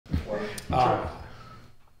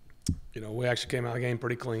We actually came out of the game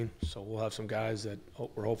pretty clean, so we'll have some guys that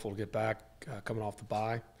we're hopeful to get back coming off the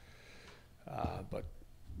bye. But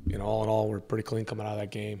all in all, we're pretty clean coming out of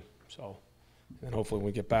that game. So, and hopefully when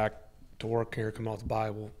we get back to work here, coming off the bye,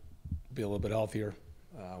 we'll be a little bit healthier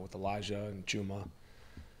with Elijah and Juma.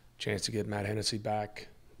 Chance to get Matt Hennessy back,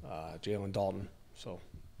 Jalen Dalton. So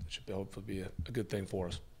it should hopefully be a good thing for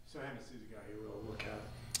us. So Hennessy's a guy you will look at?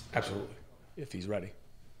 Absolutely, if he's ready.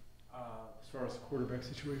 As far as the quarterback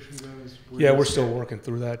situation goes? Yeah, we're still working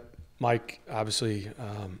through that. Mike, obviously,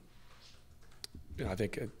 I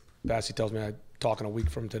think Bassey tells me I'm talking a week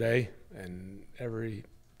from today, and every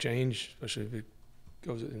change, especially if it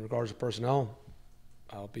goes in regards to personnel,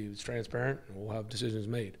 I'll be transparent and we'll have decisions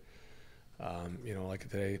made. Like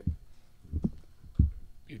today,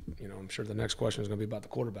 I'm sure the next question is going to be about the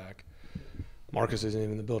quarterback. Marcus isn't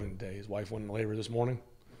even in the building today. His wife went in labor this morning.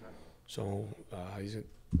 Okay. So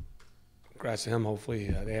congrats to him. Hopefully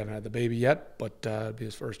they haven't had the baby yet, but it'll be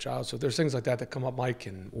his first child. So there's things like that come up, Mike,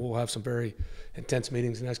 and we'll have some very intense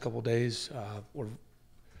meetings the next couple of days.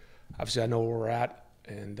 Obviously I know where we're at,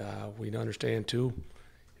 and we understand too.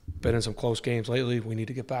 Been in some close games lately. We need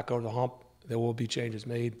to get back over the hump. There will be changes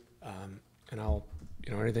made, and I'll,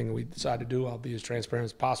 anything we decide to do, I'll be as transparent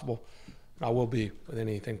as possible. And I will be with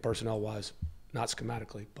anything personnel-wise, not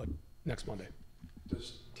schematically, but next Monday.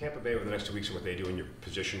 Does Tampa Bay over the next 2 weeks and what they do in your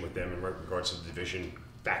position with them in regards to the division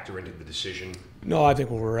factor into the decision? No, I think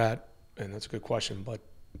where we're at, and that's a good question, but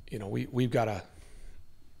we've got to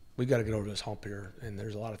get over this hump here, and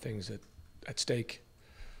there's a lot of things at stake.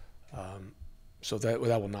 So that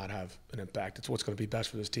will not have an impact. It's what's going to be best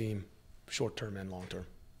for this team, short term and long term.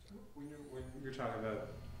 When you're talking about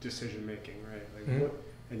decision making, right? Like mm-hmm.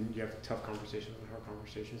 And you have tough conversations and hard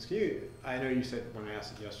conversations. I know you said when I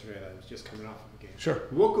asked it yesterday that it was just coming off of a game. Sure.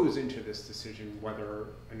 What goes into this decision whether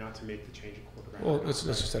or not to make the change in quarterback? Well, it's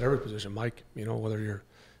just at every position, Mike. Whether you're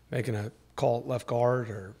making a call at left guard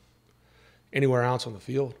or anywhere else on the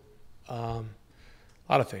field. A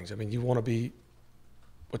lot of things. I mean, you want to be.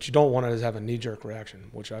 What you don't want is have a knee-jerk reaction,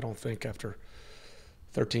 which I don't think after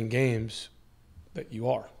 13 games that you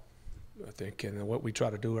are. I think, and what we try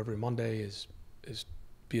to do every Monday is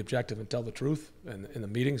be objective and tell the truth in the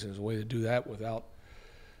meetings. And there's a way to do that without,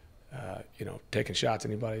 taking shots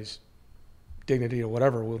at anybody's dignity or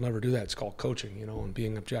whatever. We'll never do that. It's called coaching, and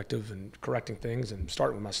being objective and correcting things and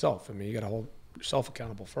starting with myself. I mean, you got to hold yourself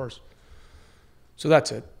accountable first. So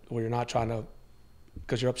that's it. Where you're not trying to,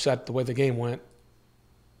 because you're upset the way the game went,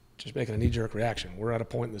 just making a knee-jerk reaction. We're at a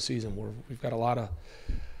point in the season where we've got a lot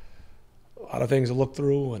of things to look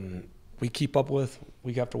through, and we keep up with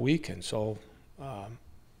week after week. And so,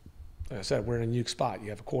 like I said, we're in a unique spot.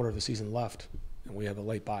 You have a quarter of the season left, and we have a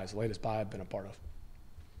late bye. It's the latest bye I've been a part of.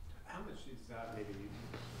 How much does that maybe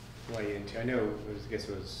play into? I know, I guess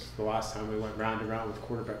it was the last time we went round and round with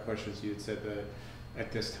quarterback questions, you had said that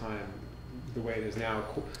at this time, the way it is now,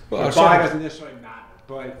 the bye doesn't necessarily matter,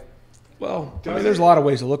 but there's a lot of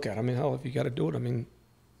ways to look at it. I mean, hell, if you got to do it, I mean,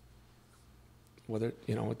 whether,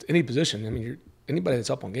 it's any position, I mean, anybody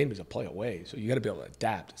that's up on game is a play away, so you got to be able to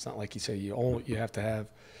adapt. It's not like you say you have to have,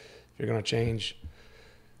 if you're going to change,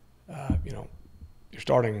 you're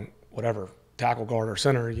starting whatever, tackle, guard, or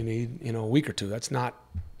center, you need, a week or two. That's not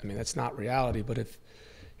reality, but if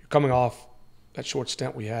you're coming off that short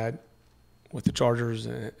stint we had with the Chargers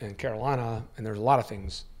and Carolina, and there's a lot of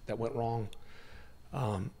things that went wrong,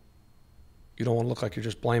 you don't want to look like you're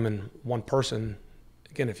just blaming one person.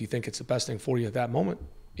 Again, if you think it's the best thing for you at that moment,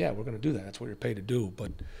 yeah, we're going to do that. That's what you're paid to do.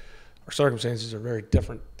 But our circumstances are very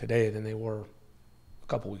different today than they were a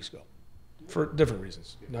couple weeks ago for different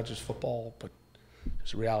reasons, not just football, but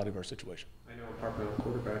just the reality of our situation. I know I'm harping on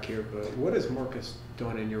quarterback here, but what has Marcus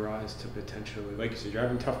done in your eyes to potentially, like you said, you're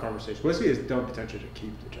having tough conversations. What has he done potentially to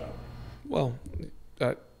keep the job? Well,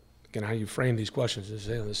 again, how you frame these questions is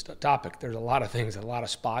on this topic. There's a lot of things, a lot of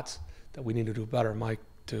spots that we need to do better, Mike,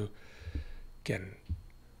 to, again,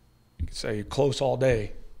 you could say close all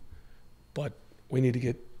day, but we need to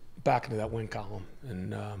get back into that win column.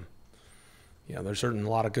 And, there's a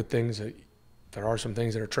lot of good things. There are some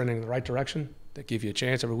things that are trending in the right direction that give you a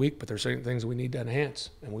chance every week, but there's certain things we need to enhance,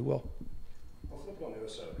 and we will. Well, flip on the other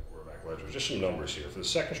side of the quarterback ledger. Just some numbers here. For the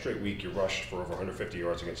second straight week, you rushed for over 150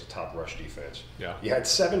 yards against a top rush defense. Yeah. You had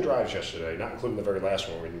 7 drives yesterday, not including the very last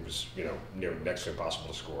one when it was, near next to impossible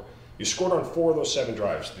to score. You scored on 4 of those 7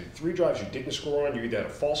 drives. The 3 drives you didn't score on, you either had a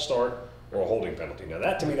false start or a holding penalty. Now,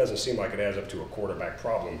 that to me doesn't seem like it adds up to a quarterback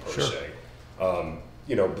problem per se.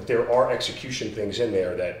 But there are execution things in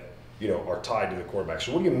there that, are tied to the quarterback.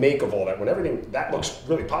 So what do you make of all that when everything, that looks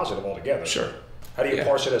really positive altogether? Sure. How do you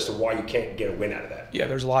parse it as to why you can't get a win out of that? Yeah,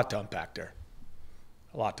 there's a lot to unpack there.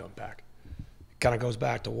 A lot to unpack. It kind of goes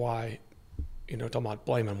back to why, talking about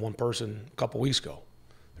blaming one person a couple weeks ago.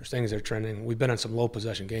 There's things that are trending. We've been in some low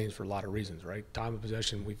possession games for a lot of reasons, right? Time of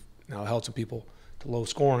possession, we've now held some people to low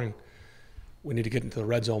scoring. We need to get into the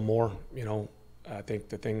red zone more. I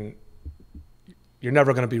think you're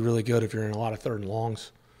never going to be really good if you're in a lot of third and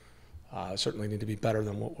longs. Certainly need to be better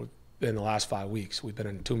than what we've been the last 5 weeks. We've been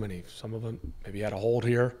in too many. Some of them maybe had a hold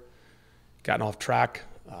here, gotten off track.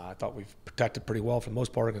 I thought we've protected pretty well for the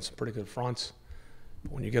most part against some pretty good fronts.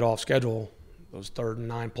 But when you get off schedule, those 3rd and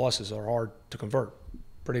 9 pluses are hard to convert.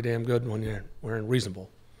 Pretty damn good when we're in reasonable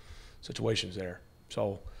situations there.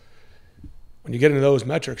 So when you get into those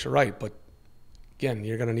metrics, you're right. But again,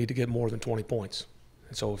 you're going to need to get more than 20 points.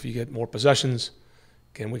 And so if you get more possessions,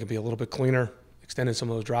 again, we can be a little bit cleaner, extending some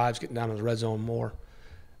of those drives, getting down to the red zone more.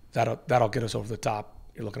 That'll get us over the top.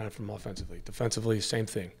 You're looking at it from offensively. Defensively, same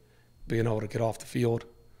thing. Being able to get off the field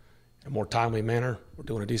in a more timely manner. We're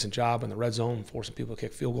doing a decent job in the red zone, forcing people to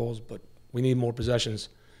kick field goals, but we need more possessions.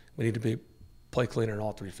 We need to play cleaner in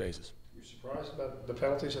all 3 phases. You're surprised about the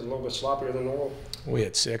penalties? A little bit sloppier than normal? We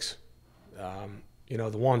had 6.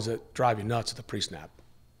 The ones that drive you nuts at the pre-snap.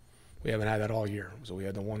 We haven't had that all year. So we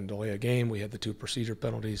had the one delay a game. We had the 2 procedure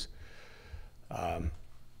penalties.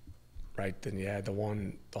 Right, then you had the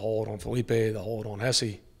hold on Felipe, the hold on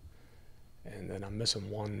Hesse, and then I'm missing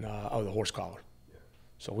one, the horse collar. Yeah.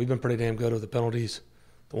 So we've been pretty damn good with the penalties.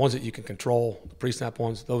 The ones that you can control, the pre-snap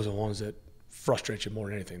ones, those are the ones that frustrate you more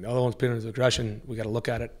than anything. The other ones, penalties of aggression, we got to look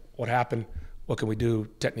at it. What happened? What can we do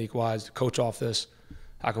technique-wise to coach off this?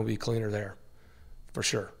 How can we be cleaner there? For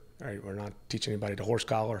sure. All right, we're not teaching anybody to horse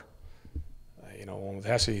collar. One with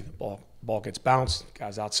Hesse, the ball gets bounced,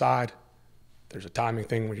 guy's outside. There's a timing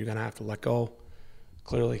thing where you're going to have to let go,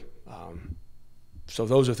 clearly. So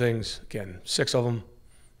those are things, again, 6 of them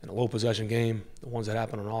in a low possession game. The ones that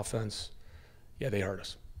happen on offense, yeah, they hurt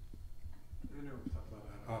us. I know we talked about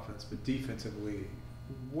that offense, but defensively,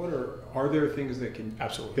 are there things that can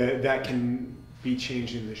absolutely that can be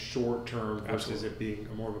changed in the short term versus it being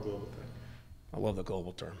more of a global thing? I love the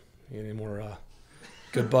global term. Any more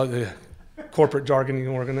corporate jargon you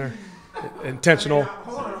can work in there? Intentional.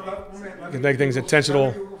 You can make things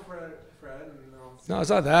intentional. No, it's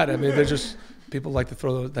not that. I mean, they're just people like to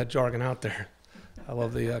throw that jargon out there. I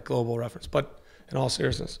love the global reference, but in all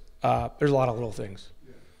seriousness, there's a lot of little things.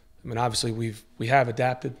 I mean, obviously we have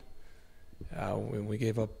adapted. When we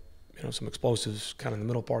gave up, some explosives kind of in the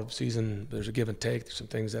middle part of the season, there's a give and take. There's some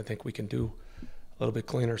things I think we can do a little bit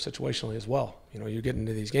cleaner situationally as well. You're getting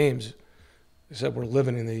into these games. I said we're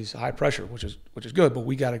living in these high pressure, which is good, but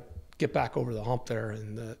we got to get back over the hump there,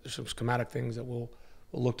 and there's some schematic things that we'll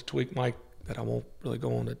look to tweak, Mike, that I won't really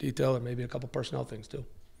go into detail, and maybe a couple personnel things too.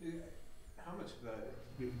 Yeah. How much of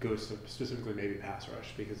that goes to specifically maybe pass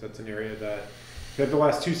rush, because that's an area that the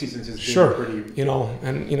last 2 seasons has been pretty.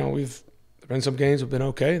 We've been some games have been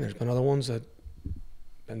okay, and there's been other ones that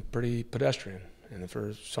been pretty pedestrian, and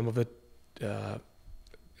for some of it,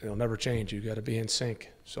 it'll never change. You got to be in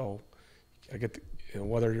sync. So you got to get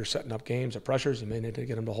whether you're setting up games or pressures, you may need to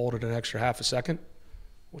get them to hold it an extra half a second,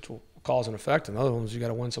 which will cause an effect. And other ones, you got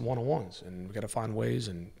to win some one-on-ones, and we got to find ways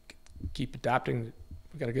and keep adapting.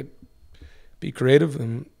 We got to be creative,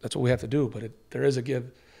 and that's what we have to do. But there is a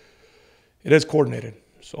give. It is coordinated.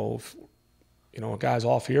 So if a guy's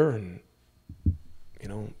off here and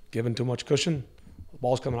giving too much cushion, the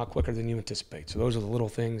ball's coming out quicker than you anticipate. So those are the little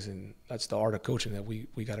things, and that's the art of coaching that we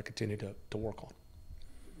got to continue to work on.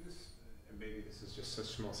 Maybe this is just such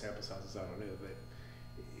small sample sizes, I don't know, but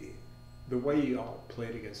the way you all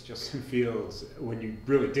played against Justin Fields when you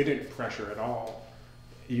really didn't pressure at all,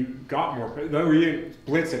 you got more pressure. No, you didn't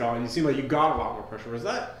blitz at all. You seemed like you got a lot more pressure. Was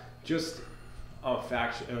that just a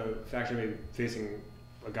factor maybe facing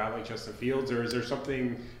a guy like Justin Fields, or is there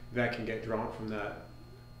something that can get drawn from that?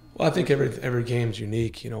 Well, I think every game's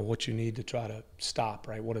unique. What you need to try to stop,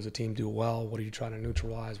 right? What does a team do well? What are you trying to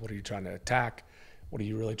neutralize? What are you trying to attack? What are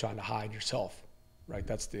you really trying to hide yourself, right?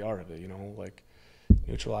 That's the art of it, trying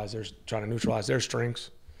to neutralize their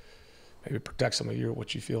strengths, maybe protect some of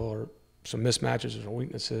what you feel are some mismatches or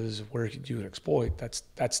weaknesses, where you would exploit.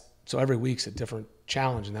 So every week's a different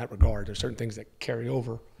challenge in that regard. There's certain things that carry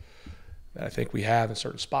over that I think we have in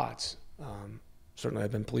certain spots. Certainly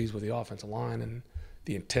I've been pleased with the offensive line and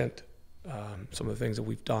the intent, some of the things that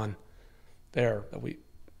we've done there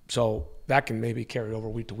so that can maybe carry over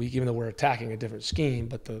week to week, even though we're attacking a different scheme,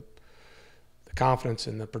 but the confidence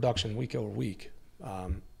in the production week over week.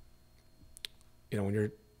 When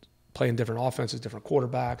you're playing different offenses, different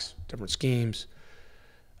quarterbacks, different schemes,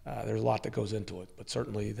 there's a lot that goes into it. But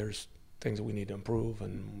certainly there's things that we need to improve,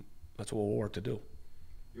 and that's what we'll work to do.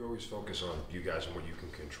 You always focus on you guys and what you can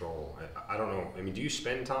control. I don't know. I mean, do you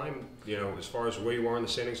spend time, as far as where you are in the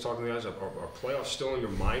standings, talking to guys? Are playoffs still in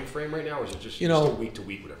your mind frame right now, or is it just still week to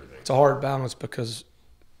week with everything? It's a hard balance because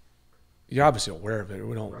you're obviously aware of it.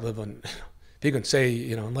 We don't live on. If you can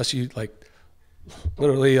say, unless you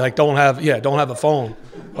literally don't have a phone,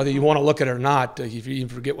 whether you want to look at it or not, if you even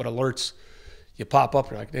forget what alerts you pop up,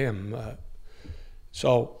 you're like, damn.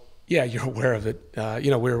 So yeah, you're aware of it.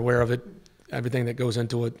 We're aware of it. Everything that goes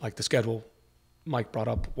into it, like the schedule Mike brought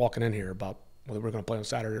up walking in here about whether we're going to play on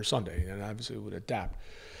Saturday or Sunday, and obviously we would adapt.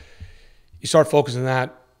 You start focusing on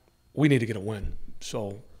that, we need to get a win.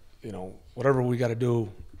 So, whatever we got to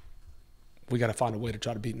do, we got to find a way to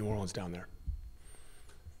try to beat New Orleans down there.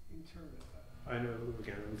 I know,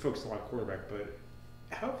 again, we focused a lot on quarterback, but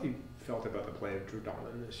how have you felt about the play of Drew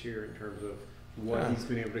Donovan this year in terms of what he's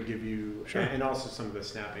been able to give you, sure, and also some of the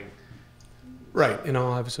snapping? Right.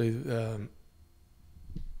 Obviously,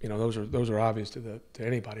 those are obvious to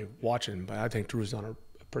anybody watching, but I think Drew's done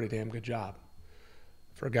a pretty damn good job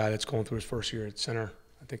for a guy that's going through his first year at center.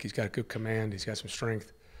 I think he's got good command. He's got some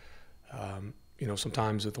strength.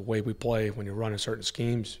 Sometimes with the way we play, when you're running certain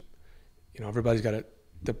schemes, everybody's got it.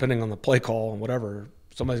 Depending on the play call and whatever,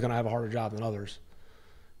 somebody's going to have a harder job than others.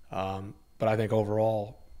 But I think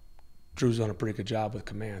overall, Drew's done a pretty good job with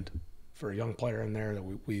command for a young player in there that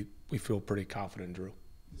we feel pretty confident in Drew.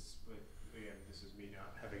 This is me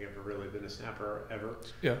not having ever really been a snapper ever.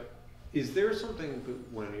 Yeah. Is there something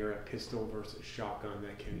when you're at pistol versus shotgun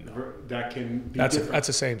that can be different? That's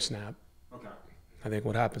the same snap. Okay. I think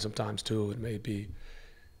what happens sometimes too, it may be,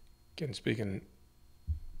 again, speaking,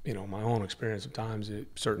 my own experience sometimes,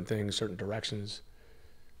 certain things, certain directions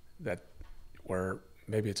where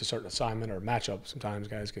maybe it's a certain assignment or matchup. Sometimes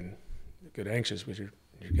guys can get anxious because you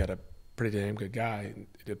got a pretty damn good guy.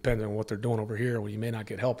 It depends on what they're doing over here. Well, you may not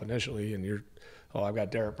get help initially, and I've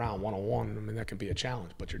got Derek Brown one-on-one. I mean, that can be a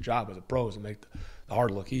challenge. But your job as a pro is to make the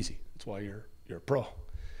hard look easy. That's why you're a pro.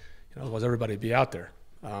 Otherwise everybody would be out there.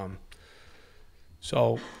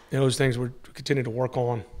 So those things we continue to work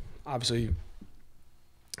on. Obviously,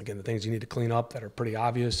 again, the things you need to clean up that are pretty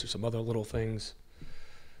obvious. There's some other little things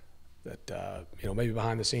that maybe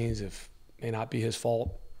behind the scenes, if may not be his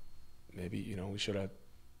fault. Maybe we should have,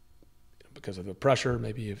 because of the pressure.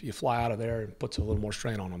 Maybe if you fly out of there, it puts a little more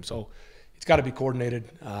strain on him. So it's got to be coordinated.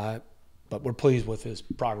 But we're pleased with his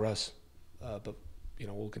progress. But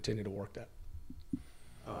we'll continue to work that.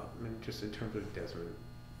 And just in terms of Desmond,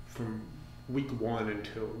 from week one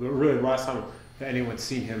until really the last time that anyone's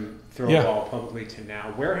seen him throw a ball publicly to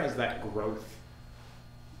now, where has that growth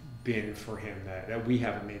been for him that we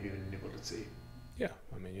haven't maybe been able to see? Yeah,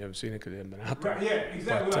 I mean, you haven't seen it because he hasn't been out there. Right, yeah,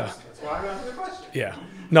 exactly. But, that's why I'm asking the question. Yeah,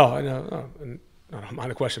 no, I don't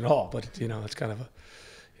mind the question at all. But it's kind of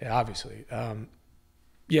obviously,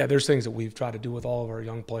 there's things that we've tried to do with all of our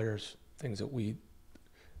young players, things that we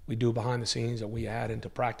do behind the scenes that we add into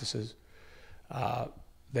practices.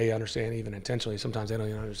 They understand even intentionally. Sometimes they don't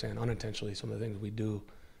even understand unintentionally some of the things we do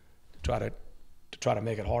to try to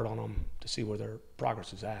make it hard on them to see where their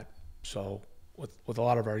progress is at. So with a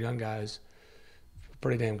lot of our young guys, we're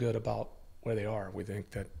pretty damn good about where they are. We think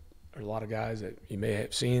that there's a lot of guys that you may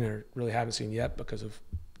have seen or really haven't seen yet because of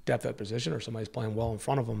depth at position or somebody's playing well in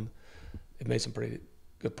front of them. They've made some pretty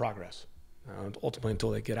good progress. Ultimately,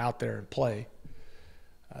 until they get out there and play,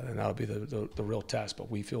 then that'll be the real test. But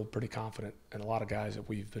we feel pretty confident in a lot of guys that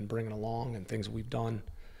we've been bringing along and things that we've done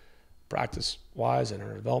practice-wise in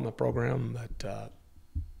our development program that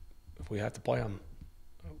if we have to play them,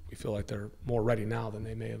 we feel like they're more ready now than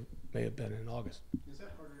they may have been in August. Is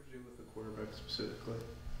that harder to do with the quarterback specifically?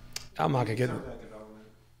 I'm not going to get it.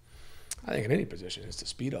 I think in any position, it's the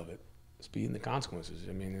speed of it, the speed and the consequences.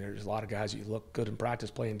 I mean, there's a lot of guys that you look good in practice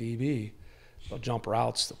playing DB. They'll jump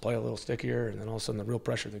routes, they'll play a little stickier, and then all of a sudden the real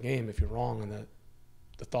pressure of the game, if you're wrong, and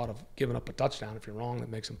the thought of giving up a touchdown, if you're wrong, that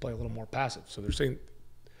makes them play a little more passive. So they're saying,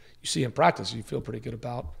 you see in practice, you feel pretty good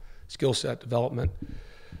about skill set development,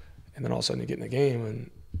 and then all of a sudden you get in the game,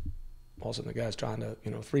 and all of a sudden the guy's trying to,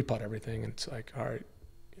 three-putt everything, and it's like, all right,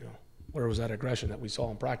 where was that aggression that we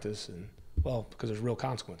saw in practice? And, well, because there's real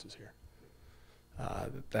consequences here.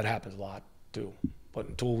 That happens a lot, too. But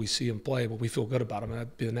until we see him play, but we feel good about him,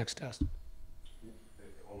 that'd be the next test.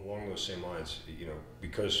 Along those same lines,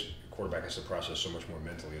 because quarterback has to process so much more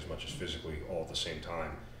mentally as much as physically all at the same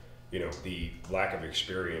time, the lack of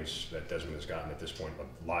experience that Desmond has gotten at this point of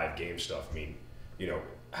live game stuff, I mean,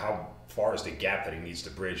 how far is the gap that he needs to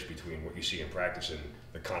bridge between what you see in practice and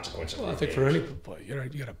the consequences of I think for any play, you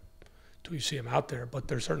got to, till you see him out there, but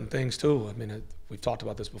there's certain things too. I mean, we've talked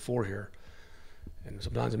about this before here. And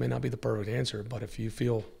sometimes it may not be the perfect answer, but if you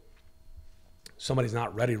feel somebody's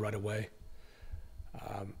not ready right away,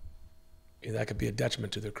 that could be a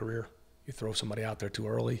detriment to their career. You throw somebody out there too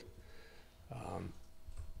early.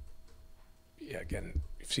 Again,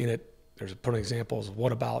 you've seen it. There's a ton of examples of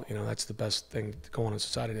what about, that's the best thing going on in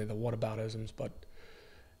society today, the what aboutisms, but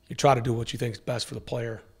you try to do what you think is best for the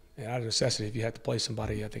player. And out of necessity, if you had to play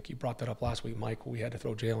somebody, I think you brought that up last week, Mike, we had to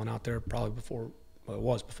throw Jalen out there probably before, well, it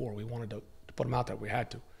was before we wanted to put him out there. We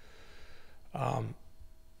had to.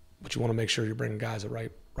 But you want to make sure you're bringing guys the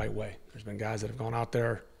right way. There's been guys that have gone out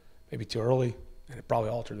there maybe too early, and it probably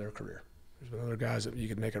altered their career. There's been other guys that you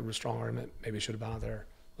could make a real strong argument, maybe should have been out there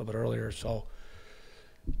a little bit earlier. So,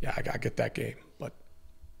 yeah, I get that game. But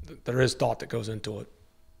there is thought that goes into it.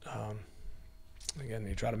 Again,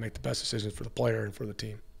 you try to make the best decisions for the player and for the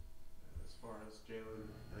team. As far as Jalen,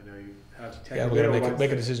 I know you have to we're going to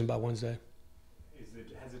make a decision by Wednesday.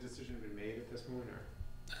 Has a decision been made at this point?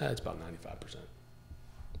 Or? It's about 95%.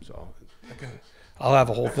 So I'll have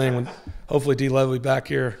a whole thing when hopefully D-Lev will be back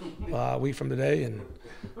here a week from today. And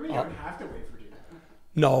you don't have to wait for D-Lev.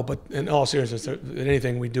 No, but in all seriousness,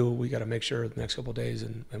 anything we do, we got to make sure the next couple of days,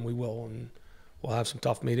 and we will. And we'll have some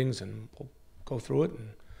tough meetings, and we'll go through it and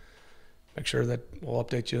make sure that we'll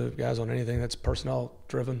update you guys on anything that's personnel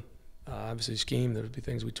driven. Obviously, scheme, there'll be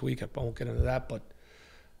things we tweak. I won't get into that, but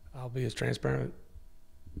I'll be as transparent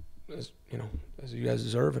as you guys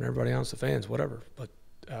deserve, and everybody else, the fans, whatever. But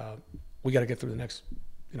we got to get through the next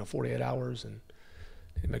 48 hours and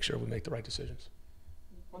make sure we make the right decisions.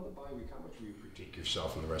 On the bye week, how much will you critique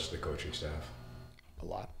yourself and the rest of the coaching staff? A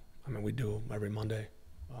lot. I mean, we do every Monday,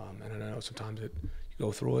 and I know sometimes you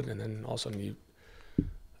go through it, and then all of a sudden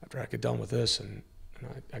after I get done with this and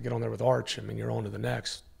I get on there with Arch, I mean, you're on to the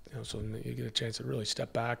next, so you get a chance to really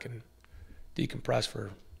step back and decompress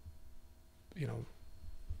for,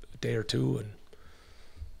 a day or two. And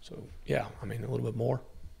so, yeah, I mean, a little bit more.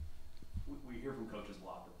 We hear from coaches a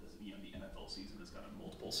lot that the NFL season is kind of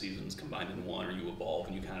multiple seasons combined in one, or you evolve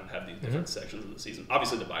and you kind of have these different sections of the season.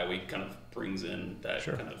 Obviously, the bye week kind of brings in that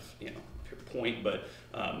kind of point, but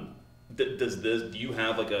do you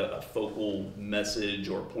have like a focal message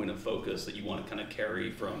or point of focus that you want to kind of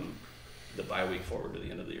carry from the bye week forward to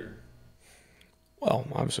the end of the year? Well,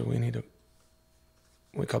 obviously, when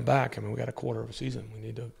we come back, I mean, we got a quarter of a season. We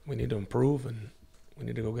need to improve, and we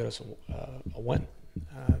need to go get us a win.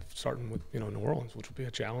 Starting with New Orleans, which will be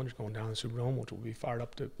a challenge, going down to the Superdome, which will be fired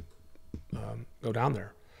up to go down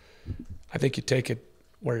there. I think you take it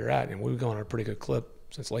where you're at, and we've gone on a pretty good clip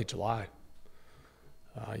since late July.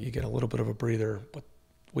 You get a little bit of a breather, but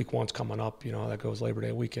week one's coming up. That goes Labor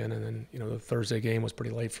Day weekend, and then the Thursday game was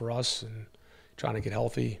pretty late for us, and trying to get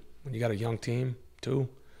healthy when you got a young team too.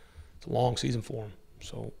 It's a long season for them,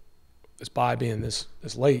 so this bye being this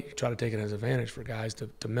late, you try to take it as an advantage for guys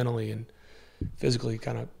to mentally and physically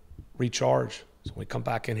kind of recharge. So when we come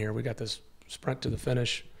back in here, we got this sprint to the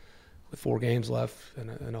finish with 4 games left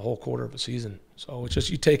and a whole quarter of a season. So it's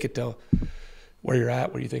just you take it to where you're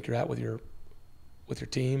at, where you think you're at with your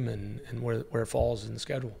team, and where it falls in the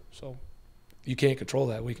schedule. So you can't control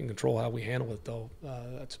that. We can control how we handle it, though.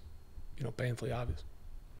 That's painfully obvious.